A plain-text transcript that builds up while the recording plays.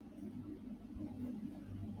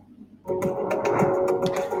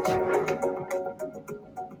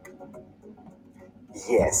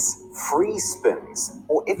Yes, free spins,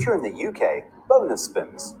 or if you're in the UK, bonus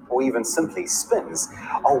spins, or even simply spins,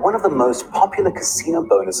 are one of the most popular casino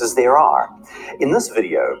bonuses there are. In this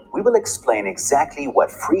video, we will explain exactly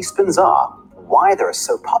what free spins are, why they're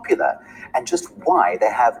so popular, and just why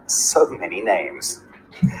they have so many names.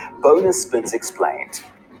 Bonus spins explained.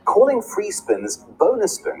 Calling free spins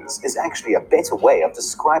bonus spins is actually a better way of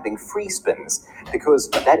describing free spins because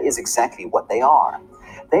that is exactly what they are.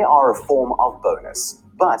 They are a form of bonus,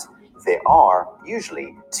 but there are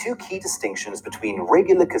usually two key distinctions between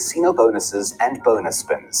regular casino bonuses and bonus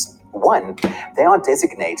spins. One, they are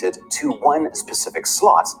designated to one specific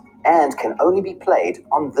slot and can only be played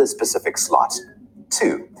on this specific slot.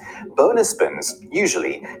 2. Bonus spins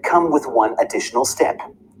usually come with one additional step.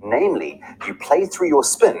 Namely, you play through your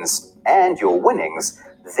spins and your winnings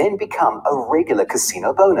then become a regular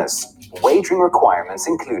casino bonus, wagering requirements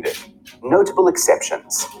included. Notable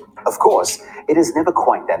exceptions. Of course, it is never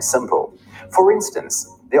quite that simple. For instance,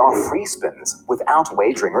 there are free spins without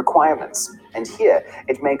wagering requirements, and here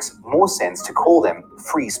it makes more sense to call them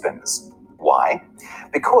free spins. Why?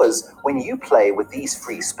 Because when you play with these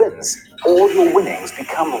free spins, all your winnings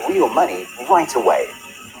become real money right away.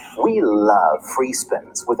 We love free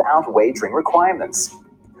spins without wagering requirements.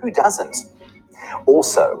 Who doesn't?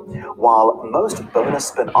 Also, while most bonus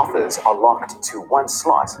spin offers are locked to one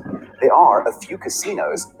slot, there are a few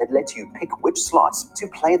casinos that let you pick which slots to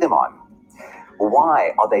play them on.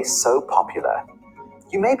 Why are they so popular?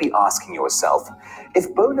 You may be asking yourself,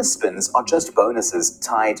 if bonus spins are just bonuses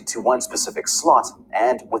tied to one specific slot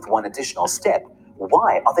and with one additional step,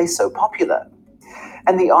 why are they so popular?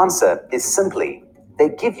 And the answer is simply, they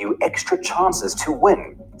give you extra chances to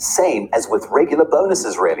win, same as with regular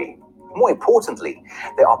bonuses really. More importantly,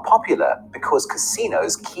 they are popular because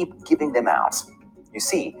casinos keep giving them out. You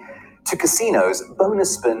see, to casinos,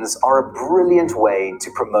 bonus spins are a brilliant way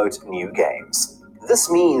to promote new games. This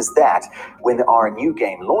means that when there are new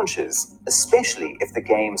game launches, especially if the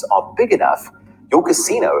games are big enough, your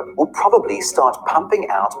casino will probably start pumping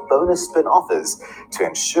out bonus spin offers to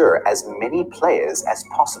ensure as many players as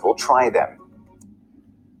possible try them.